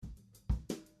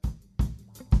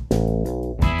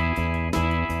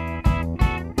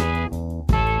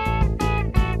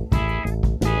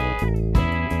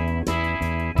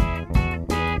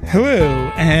Hello,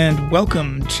 and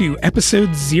welcome to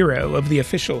episode 0 of the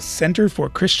official Center for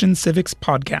Christian Civics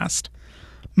podcast.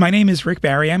 My name is Rick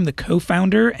Barry. I'm the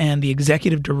co-founder and the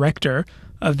executive director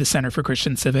of the Center for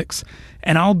Christian Civics,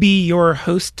 and I'll be your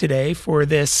host today for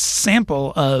this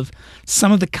sample of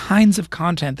some of the kinds of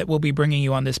content that we'll be bringing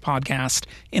you on this podcast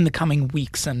in the coming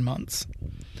weeks and months.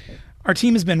 Our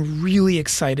team has been really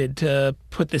excited to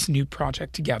put this new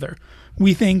project together.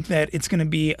 We think that it's going to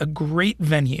be a great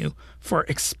venue for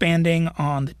expanding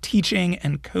on the teaching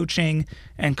and coaching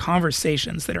and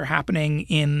conversations that are happening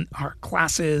in our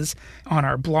classes, on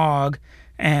our blog,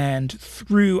 and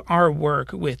through our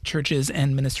work with churches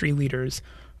and ministry leaders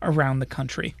around the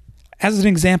country. As an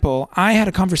example, I had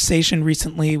a conversation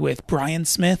recently with Brian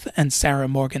Smith and Sarah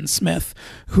Morgan Smith,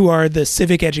 who are the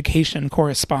civic education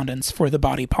correspondents for The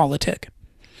Body Politic.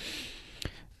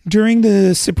 During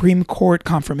the Supreme Court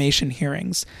confirmation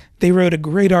hearings, they wrote a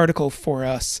great article for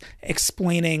us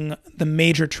explaining the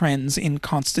major trends in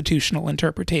constitutional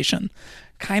interpretation.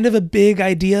 Kind of a big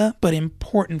idea, but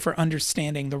important for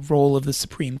understanding the role of the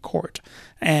Supreme Court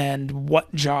and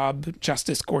what job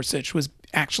Justice Gorsuch was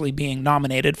actually being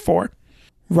nominated for.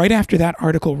 Right after that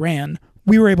article ran,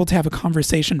 we were able to have a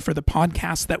conversation for the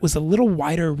podcast that was a little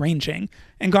wider ranging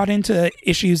and got into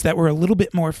issues that were a little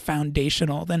bit more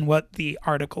foundational than what the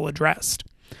article addressed.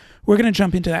 We're going to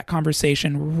jump into that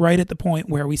conversation right at the point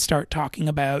where we start talking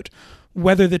about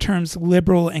whether the terms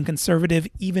liberal and conservative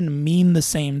even mean the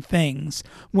same things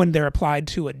when they're applied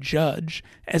to a judge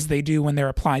as they do when they're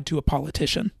applied to a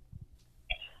politician.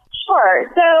 Sure.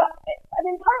 So,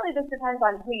 partly this depends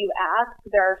on who you ask.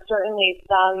 There are certainly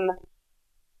some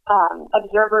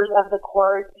observers of the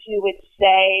court who would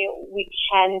say we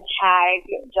can tag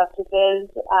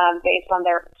justices based on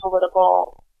their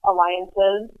political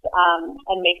alliances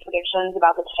and make predictions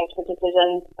about the types of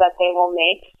decisions that they will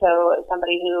make. So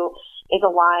somebody who is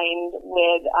aligned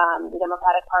with the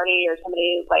Democratic Party, or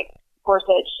somebody like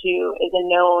Gorsuch who is a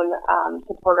known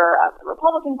supporter of the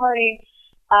Republican Party,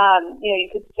 you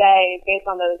could say based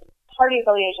on those party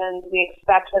affiliations, we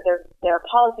expect that their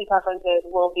policy preferences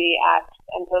will be X,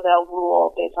 and so they'll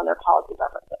rule based on their policy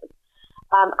preferences.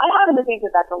 I happen to think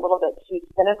that that's a little bit too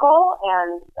cynical,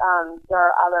 and there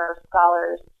are other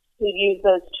scholars who use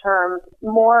those terms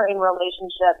more in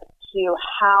relationship to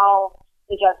how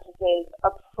the justices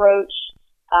approach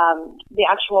the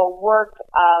actual work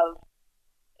of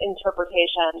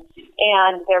interpretation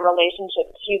and their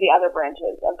relationship to the other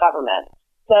branches of government.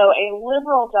 So a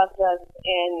liberal justice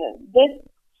in this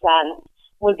sense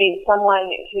would be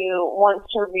someone who wants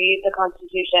to read the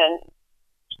Constitution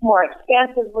more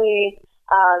expansively,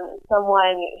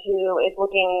 someone who is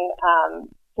looking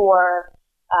for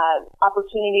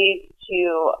opportunities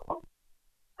to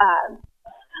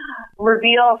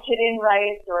reveal hidden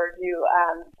rights, or to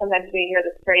sometimes we hear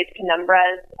the phrase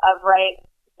penumbras of rights.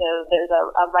 So there's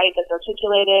a right that's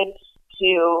articulated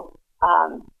to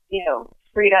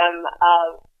freedom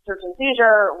of search and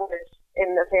seizure, which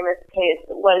in the famous case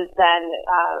was then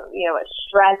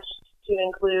stretched to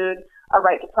include a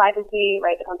right to privacy,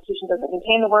 right? The Constitution doesn't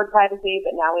contain the word privacy,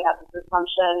 but now we have this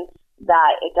assumption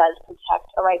that it does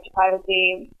protect a right to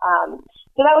privacy.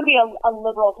 So that would be a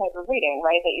liberal type of reading,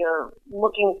 right? That you're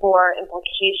looking for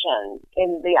implications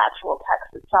in the actual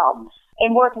text itself. A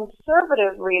more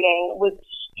conservative reading would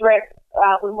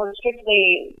more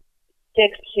strictly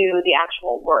stick to the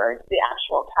actual words, the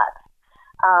actual text,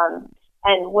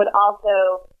 and would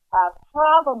also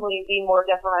probably be more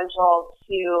deferential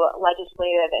to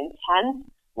legislative intent,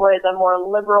 whereas a more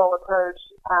liberal approach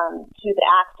to the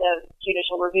act of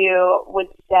judicial review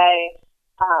would say,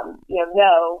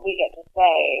 no, we get to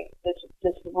say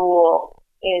this rule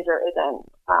is or isn't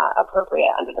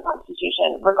appropriate under the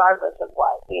Constitution, regardless of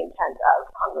what the intent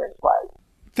of Congress was.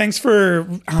 Thanks for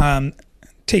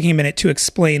taking a minute to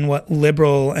explain what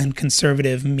liberal and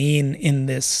conservative mean in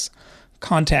this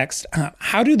context.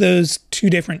 How do those two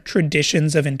different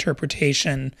traditions of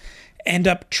interpretation end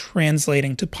up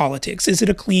translating to politics? Is it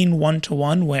a clean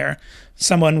one-to-one where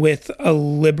someone with a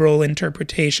liberal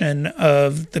interpretation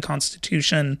of the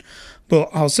Constitution will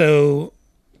also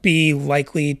be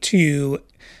likely to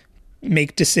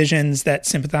make decisions that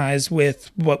sympathize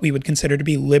with what we would consider to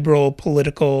be liberal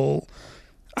political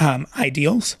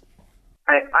ideals?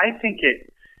 I think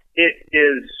it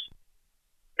is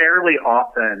fairly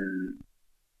often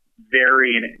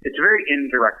it's a very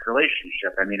indirect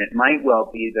relationship. It might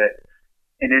well be that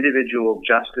an individual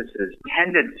justice's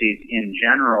tendencies in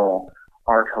general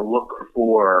are to look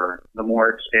for the more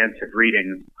expansive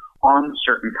readings on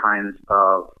certain kinds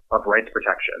of rights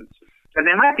protections. And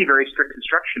they might be very strict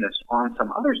constructionists on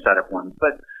some other set of ones,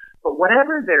 but But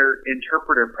whatever their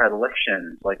interpretive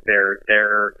predilections, like their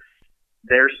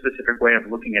specific way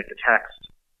of looking at the text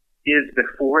is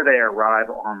before they arrive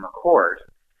on the court,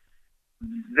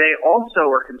 they also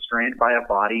are constrained by a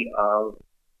body of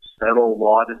settled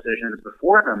law decisions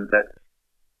before them that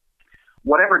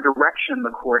whatever direction the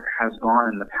court has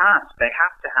gone in the past, they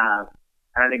have to have,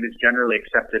 and I think it's generally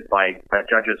accepted by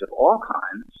judges of all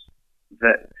kinds,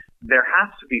 that there has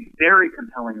to be very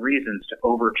compelling reasons to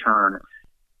overturn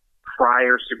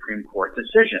prior Supreme Court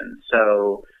decisions.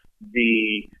 So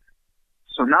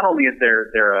not only is there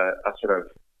a sort of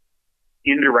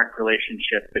indirect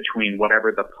relationship between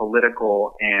whatever the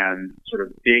political and sort of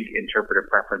big interpretive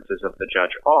preferences of the judge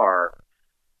are,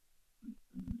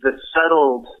 the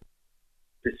settled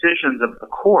decisions of the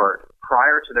court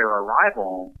prior to their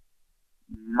arrival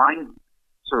might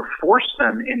sort of force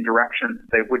them in directions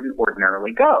they wouldn't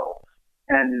ordinarily go.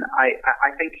 And I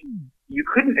think you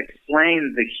couldn't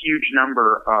explain the huge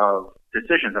number of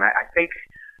decisions. And I think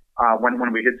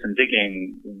when we did some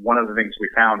digging, one of the things we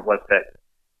found was that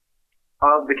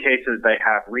of the cases they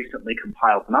have recently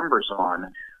compiled numbers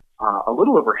on, a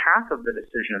little over half of the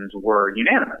decisions were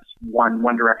unanimous,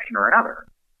 one direction or another.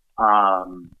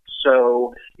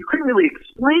 So you couldn't really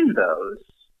explain those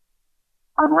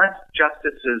unless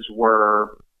justices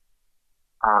were,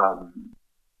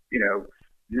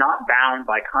 not bound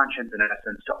by conscience in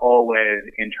essence to always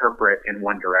interpret in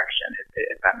one direction,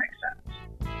 if that makes sense.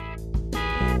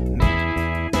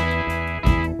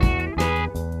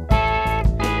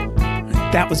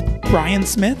 That was Brian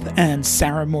Smith and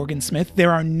Sarah Morgan Smith.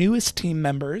 They're our newest team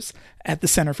members at the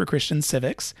Center for Christian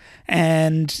Civics.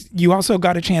 And you also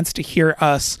got a chance to hear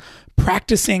us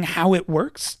practicing how it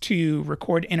works to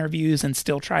record interviews and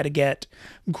still try to get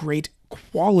great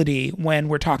quality when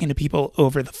we're talking to people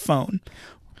over the phone.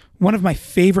 One of my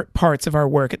favorite parts of our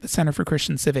work at the Center for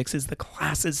Christian Civics is the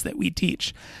classes that we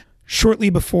teach.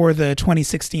 Shortly before the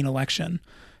 2016 election,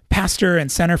 pastor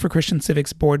and Center for Christian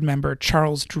Civics board member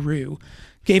Charles Drew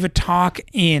gave a talk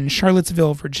in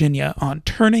Charlottesville, Virginia on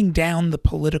turning down the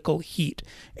political heat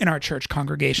in our church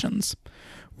congregations.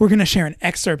 We're going to share an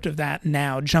excerpt of that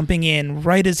now, jumping in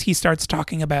right as he starts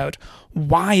talking about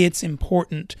why it's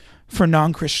important for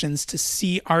non-Christians to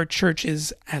see our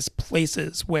churches as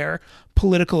places where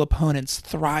political opponents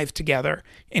thrive together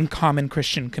in common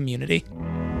Christian community.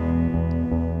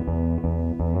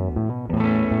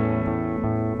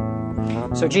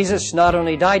 So Jesus not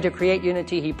only died to create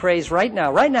unity, he prays right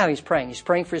now. Right now he's praying. He's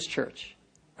praying for his church.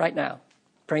 Right now.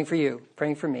 Praying for you.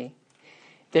 Praying for me.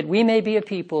 That we may be a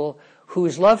people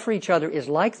whose love for each other is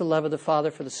like the love of the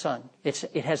Father for the Son.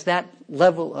 It has that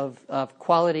level of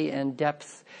quality and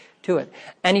depth to it.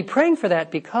 And he's praying for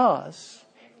that because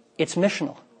it's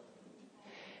missional.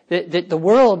 The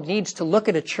world needs to look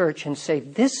at a church and say,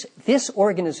 this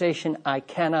organization I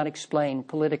cannot explain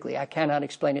politically. I cannot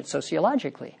explain it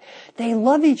sociologically. They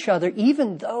love each other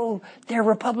even though they're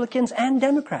Republicans and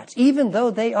Democrats, even though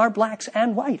they are blacks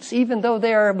and whites, even though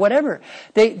they are whatever.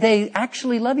 They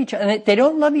actually love each other. And they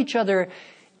don't love each other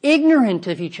ignorant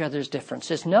of each other's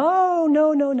differences.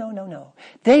 No.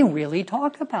 They really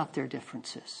talk about their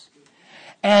differences.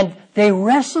 And they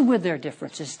wrestle with their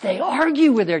differences. They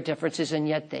argue with their differences, and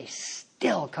yet they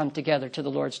still come together to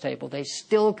the Lord's table. They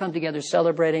still come together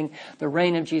celebrating the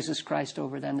reign of Jesus Christ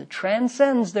over them that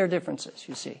transcends their differences,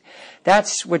 you see.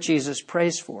 That's what Jesus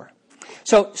prays for.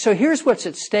 So here's what's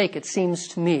at stake, it seems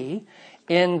to me,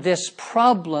 in this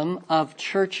problem of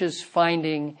churches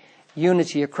finding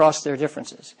unity across their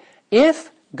differences.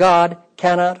 If God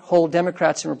cannot hold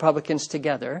Democrats and Republicans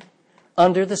together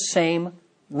under the same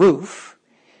roof,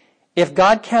 if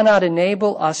God cannot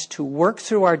enable us to work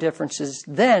through our differences,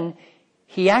 then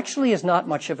he actually is not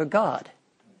much of a God.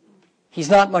 He's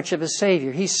not much of a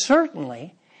Savior. He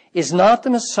certainly is not the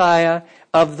Messiah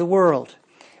of the world.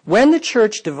 When the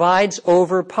church divides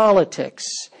over politics,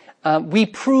 we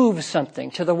prove something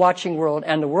to the watching world,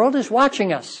 and the world is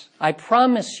watching us. I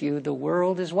promise you, the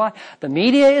world is watching. The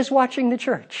media is watching the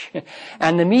church,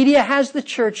 and the media has the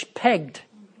church pegged.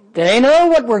 They know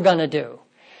what we're going to do.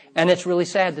 And it's really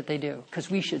sad that they do,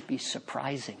 because we should be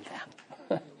surprising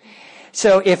them.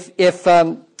 So if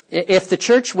the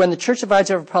church, when the church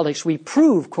divides over politics, we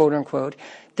prove, quote unquote,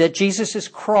 that Jesus'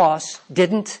 cross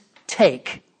didn't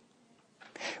take.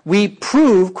 We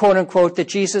prove, quote unquote, that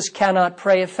Jesus cannot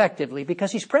pray effectively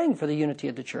because he's praying for the unity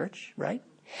of the church, right?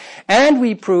 And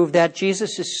we prove that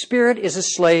Jesus' spirit is a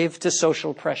slave to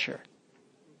social pressure.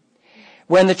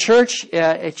 When the church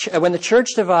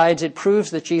divides, it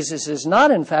proves that Jesus is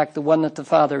not, in fact, the one that the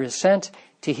Father has sent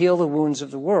to heal the wounds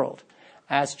of the world.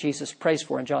 as Jesus prays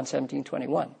for in John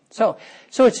 17:21. So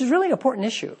it's a really important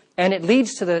issue, and it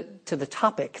leads to the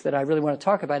topic that I really want to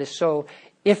talk about. Is so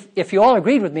if you all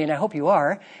agreed with me, and I hope you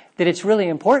are, that it's really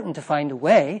important to find a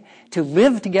way to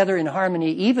live together in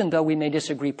harmony, even though we may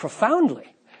disagree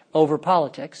profoundly over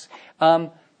politics.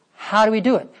 How do we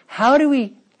do it? How do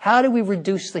we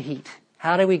reduce the heat?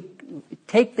 How do we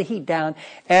take the heat down?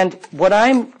 And what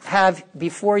I have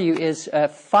before you is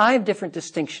 5 different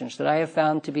distinctions that I have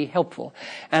found to be helpful.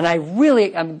 And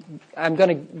I'm going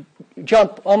to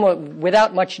jump almost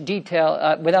without much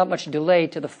detail, without much delay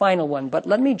to the final one. But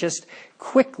let me just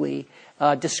quickly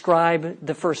describe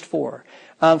the first 4.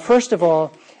 First of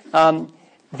all,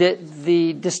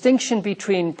 the distinction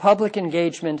between public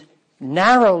engagement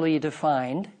narrowly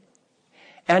defined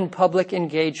and public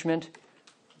engagement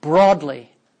broadly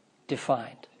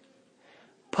defined.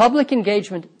 Public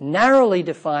engagement narrowly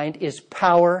defined is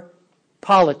power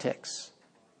politics.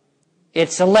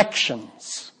 It's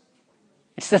elections.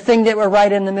 It's the thing that we're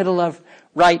right in the middle of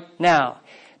right now.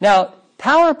 Now,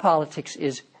 power politics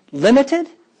is limited.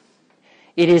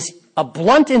 It is a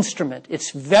blunt instrument.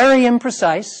 It's very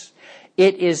imprecise.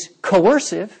 It is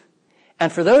coercive.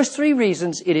 And for those 3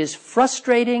 reasons, it is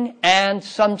frustrating and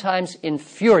sometimes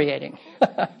infuriating.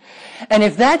 And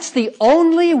if that's the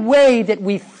only way that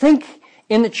we think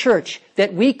in the church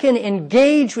that we can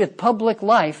engage with public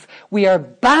life, we are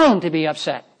bound to be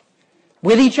upset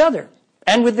with each other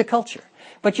and with the culture.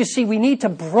 But you see, we need to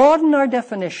broaden our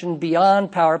definition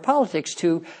beyond power politics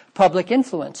to public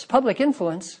influence. Public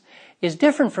influence is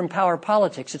different from power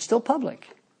politics. It's still public.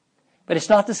 But it's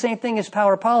not the same thing as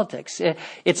power politics.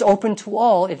 It's open to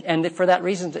all, and for that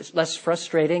reason, it's less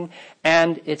frustrating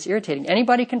and it's irritating.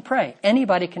 Anybody can pray.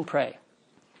 Anybody can pray.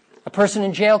 A person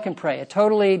in jail can pray. A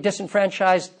totally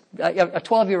disenfranchised, a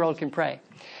 12-year-old can pray.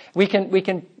 We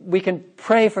can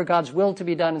pray for God's will to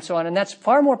be done and so on, and that's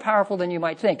far more powerful than you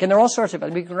might think. And there are all sorts of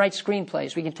it. We can write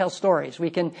screenplays. We can tell stories.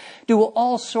 We can do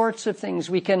all sorts of things.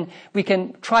 We can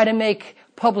try to make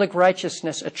public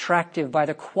righteousness attractive by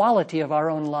the quality of our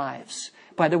own lives,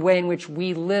 by the way in which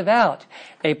we live out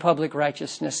a public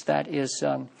righteousness that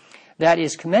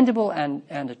is commendable and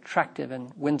attractive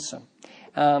and winsome.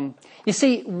 You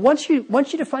see, once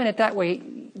you define it that way,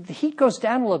 the heat goes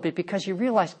down a little bit because you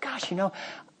realize, gosh,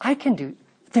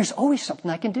 there's always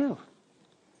something I can do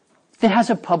that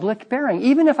has a public bearing.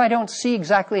 Even if I don't see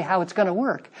exactly how it's going to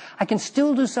work, I can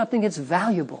still do something that's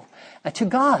valuable to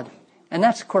God. And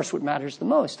that's, of course, what matters the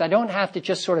most. I don't have to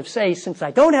just sort of say, since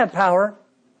I don't have power,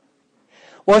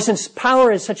 or since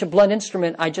power is such a blunt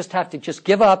instrument, I just have to just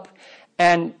give up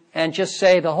and just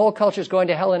say the whole culture is going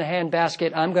to hell in a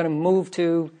handbasket. I'm going to move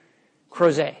to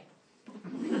Crozet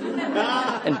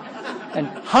and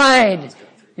hide,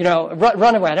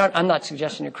 run away. I'm not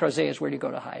suggesting that Crozet is where you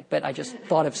go to hide, but I just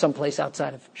thought of some place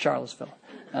outside of Charlottesville.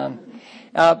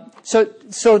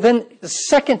 So then the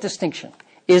second distinction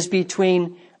is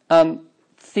between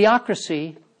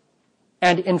theocracy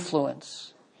and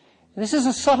influence. This is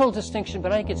a subtle distinction,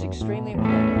 but I think it's extremely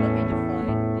important. Let me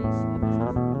define these.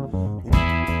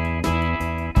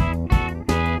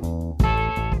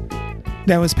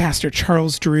 That was Pastor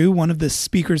Charles Drew, one of the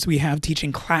speakers we have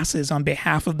teaching classes on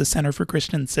behalf of the Center for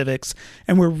Christian Civics,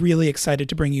 and we're really excited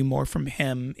to bring you more from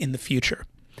him in the future.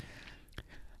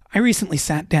 I recently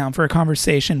sat down for a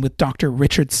conversation with Dr.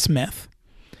 Richard Smith.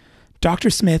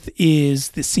 Dr. Smith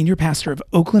is the senior pastor of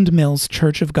Oakland Mills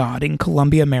Church of God in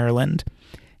Columbia, Maryland,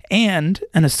 and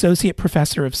an associate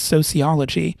professor of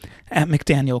sociology at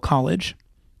McDaniel College.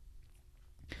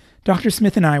 Dr.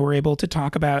 Smith and I were able to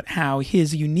talk about how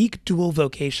his unique dual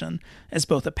vocation as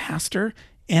both a pastor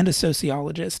and a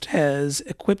sociologist has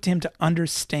equipped him to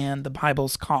understand the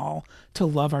Bible's call to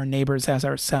love our neighbors as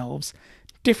ourselves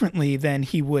differently than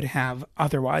he would have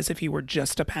otherwise if he were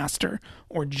just a pastor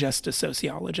or just a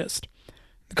sociologist.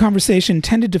 The conversation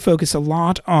tended to focus a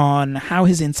lot on how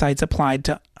his insights applied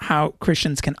to how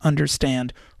Christians can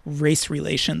understand race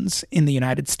relations in the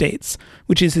United States,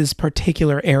 which is his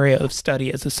particular area of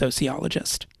study as a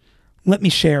sociologist. Let me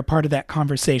share part of that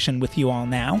conversation with you all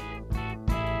now.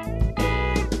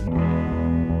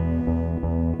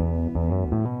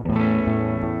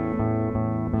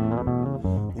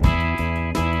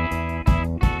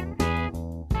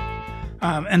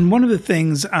 And one of the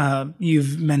things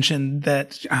you've mentioned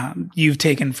that you've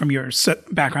taken from your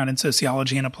background in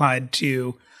sociology and applied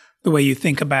to the way you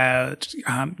think about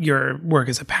your work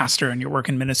as a pastor and your work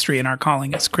in ministry and our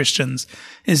calling as Christians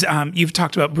is you've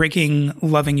talked about breaking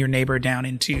loving your neighbor down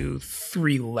into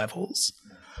 3 levels.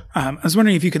 I was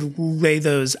wondering if you could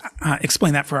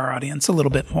explain that for our audience a little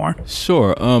bit more.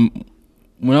 Sure.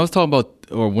 When I was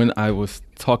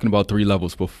talking about 3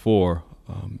 levels before,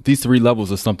 these three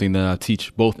levels are something that I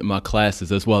teach both in my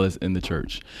classes as well as in the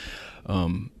church.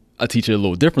 I teach it a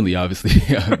little differently, obviously,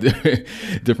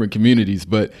 different communities,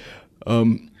 but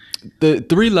the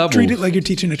three levels. Treat it like you're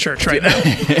teaching a church right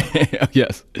now.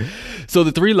 Yes. So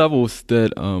the three levels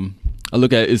that I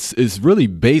look at is really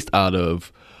based out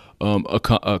of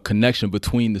a connection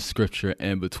between the scripture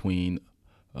and between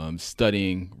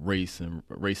studying race and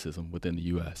racism within the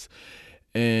U.S.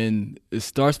 And it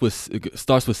starts with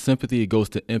sympathy, it goes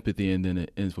to empathy, and then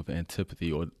it ends with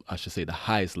antipathy, or I should say the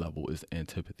highest level is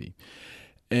antipathy.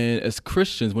 And as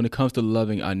Christians, when it comes to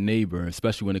loving our neighbor,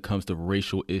 especially when it comes to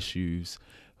racial issues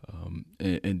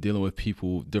and dealing with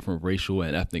people, different racial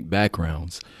and ethnic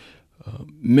backgrounds,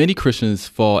 many Christians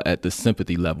fall at the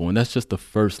sympathy level, and that's just the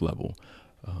first level.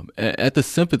 At the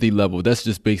sympathy level, that's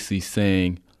just basically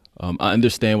saying, I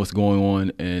understand what's going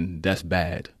on, and that's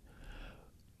bad.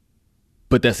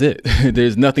 But that's it.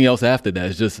 There's nothing else after that.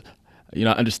 It's just, I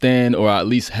understand, or I at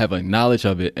least have a knowledge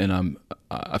of it, and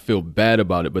I feel bad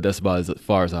about it, but that's about as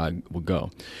far as I will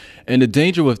go. And the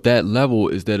danger with that level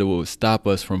is that it will stop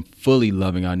us from fully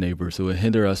loving our neighbors. It will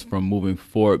hinder us from moving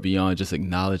forward beyond just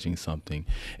acknowledging something.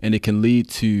 And it can lead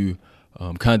to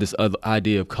kind of this other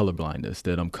idea of colorblindness,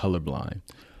 that I'm colorblind.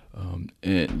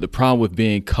 And the problem with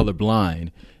being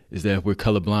colorblind is that if we're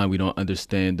colorblind, we don't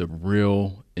understand the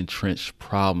real entrenched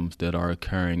problems that are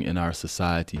occurring in our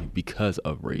society because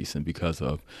of race and because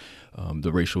of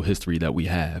the racial history that we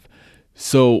have.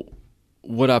 So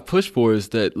what I push for is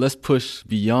that let's push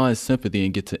beyond sympathy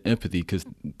and get to empathy, because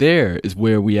there is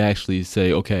where we actually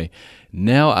say, okay,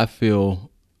 now I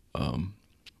feel, I'm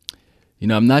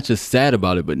not just sad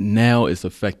about it, but now it's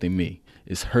affecting me.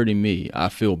 It's hurting me. I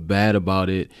feel bad about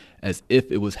it as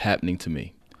if it was happening to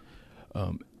me.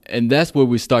 And that's where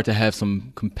we start to have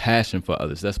some compassion for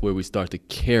others. That's where we start to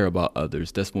care about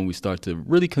others. That's when we start to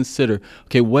really consider,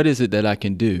 okay, what is it that I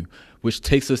can do? Which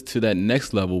takes us to that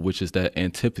next level, which is that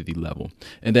antipathy level.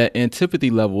 And that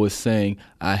antipathy level is saying,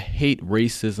 I hate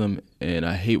racism and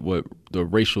I hate what the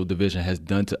racial division has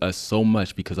done to us so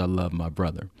much because I love my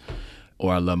brother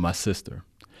or I love my sister.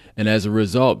 And as a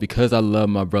result, because I love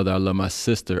my brother, I love my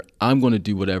sister, I'm going to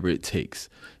do whatever it takes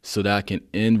so that I can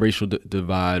end racial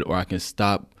divide, or I can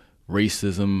stop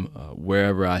racism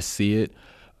wherever I see it,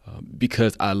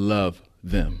 because I love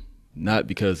them, not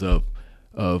because of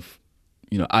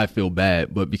I feel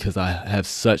bad, but because I have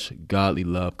such godly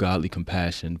love, godly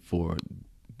compassion for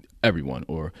everyone,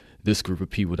 or this group of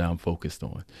people that I'm focused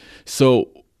on. So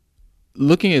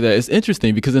looking at that, it's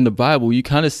interesting because in the Bible, you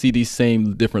kind of see these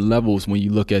same different levels when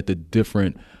you look at the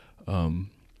different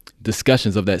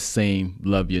discussions of that same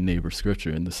love your neighbor scripture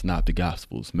in the Synoptic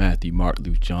Gospels, Matthew, Mark,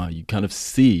 Luke, John. You kind of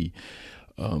see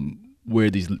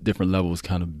where these different levels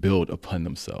kind of build upon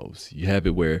themselves. You have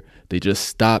it where they just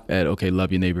stop at, okay,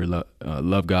 love your neighbor,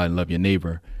 love God and love your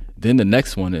neighbor. Then the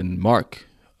next one in Mark,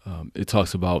 it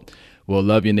talks about, well,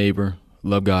 love your neighbor,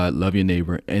 love God, love your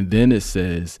neighbor. And then it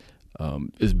says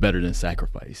it's better than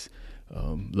sacrifice.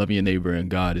 Loving your neighbor and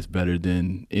God is better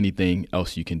than anything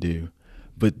else you can do.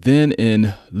 But then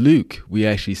in Luke, we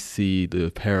actually see the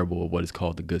parable of what is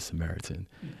called the Good Samaritan,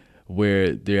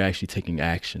 where they're actually taking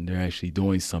action. They're actually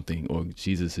doing something, or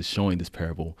Jesus is showing this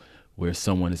parable where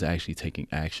someone is actually taking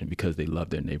action because they love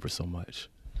their neighbor so much.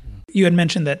 You had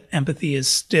mentioned that empathy is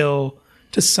still,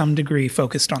 to some degree,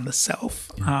 focused on the self.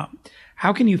 Yeah.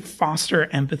 How can you foster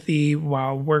empathy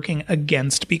while working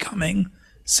against becoming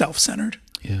self-centered?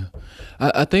 Yeah,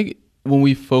 I think when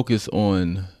we focus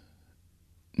on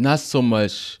not so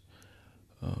much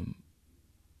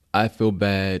I feel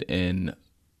bad and,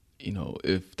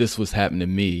 if this was happening to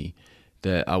me,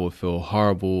 that I would feel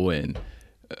horrible, and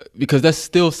because that's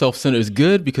still self-centered. It's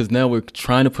good because now we're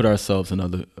trying to put ourselves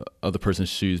in other person's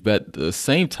shoes, but at the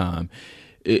same time,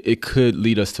 it could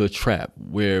lead us to a trap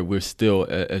where we're still,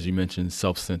 as you mentioned,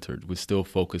 self-centered. We're still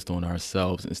focused on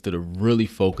ourselves instead of really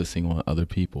focusing on other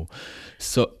people.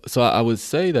 So I would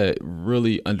say that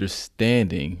really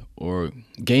understanding or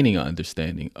gaining an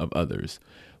understanding of others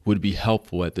would be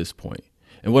helpful at this point.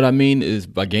 And what I mean is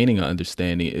by gaining an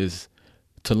understanding is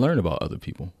to learn about other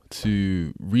people,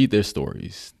 to read their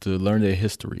stories, to learn their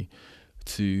history,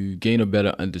 to gain a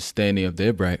better understanding of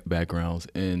their backgrounds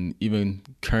and even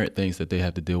current things that they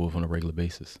have to deal with on a regular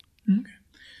basis. Okay.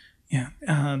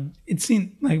 Yeah. It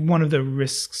seems like one of the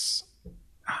risks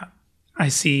I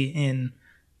see in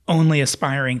only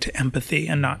aspiring to empathy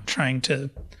and not trying to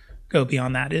go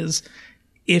beyond that is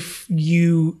if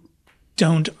you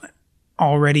don't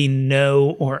already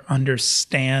know or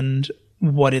understand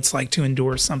what it's like to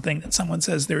endure something that someone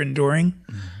says they're enduring,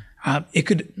 it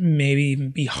could maybe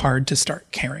be hard to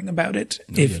start caring about it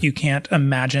if you can't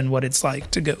imagine what it's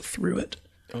like to go through it.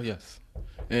 Oh, yes.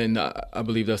 And I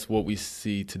believe that's what we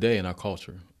see today in our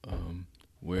culture,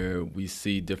 where we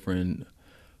see different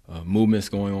movements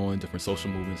going on, different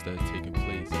social movements that are taking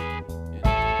place.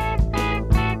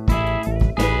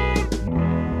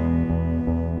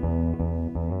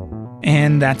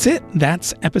 And that's it.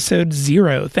 That's episode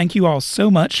 0. Thank you all so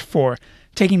much for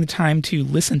taking the time to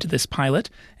listen to this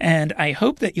pilot, and I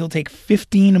hope that you'll take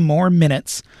 15 more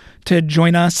minutes to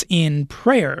join us in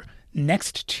prayer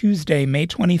next Tuesday, May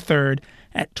 23rd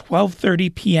at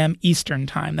 12:30 p.m. Eastern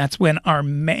Time. That's when our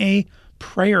May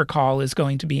prayer call is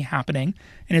going to be happening,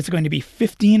 and it's going to be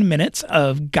 15 minutes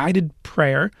of guided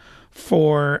prayer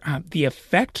for the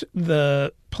effect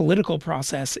the political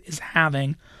process is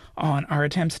having on our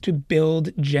attempts to build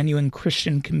genuine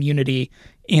Christian community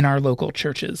in our local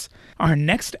churches. Our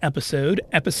next episode,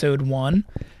 episode 1,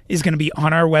 is going to be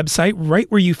on our website,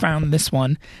 right where you found this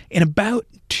one, in about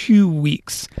 2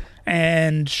 weeks.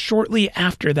 And shortly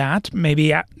after that,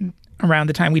 maybe around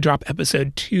the time we drop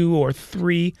episode 2 or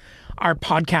 3, our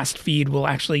podcast feed will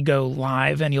actually go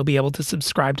live, and you'll be able to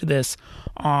subscribe to this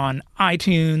on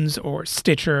iTunes or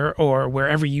Stitcher or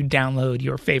wherever you download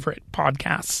your favorite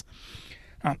podcasts.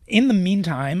 In the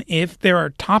meantime, if there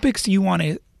are topics you want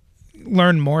to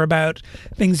learn more about,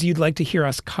 things you'd like to hear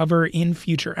us cover in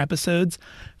future episodes,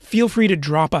 feel free to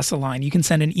drop us a line. You can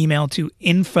send an email to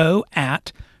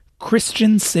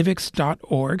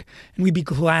info@christiancivics.org, and we'd be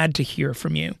glad to hear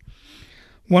from you.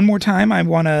 One more time, I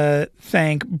want to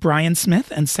thank Brian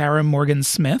Smith and Sarah Morgan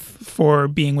Smith for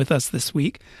being with us this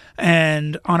week.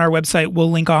 And on our website, we'll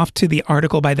link off to the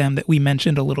article by them that we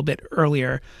mentioned a little bit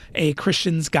earlier, A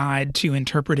Christian's Guide to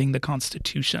Interpreting the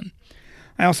Constitution.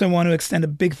 I also want to extend a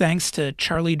big thanks to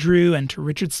Charlie Drew and to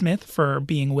Richard Smith for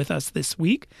being with us this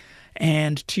week,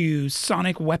 and to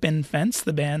Sonic Weapon Fence,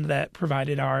 the band that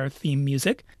provided our theme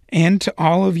music, and to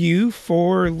all of you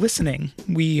for listening.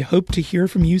 We hope to hear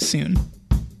from you soon.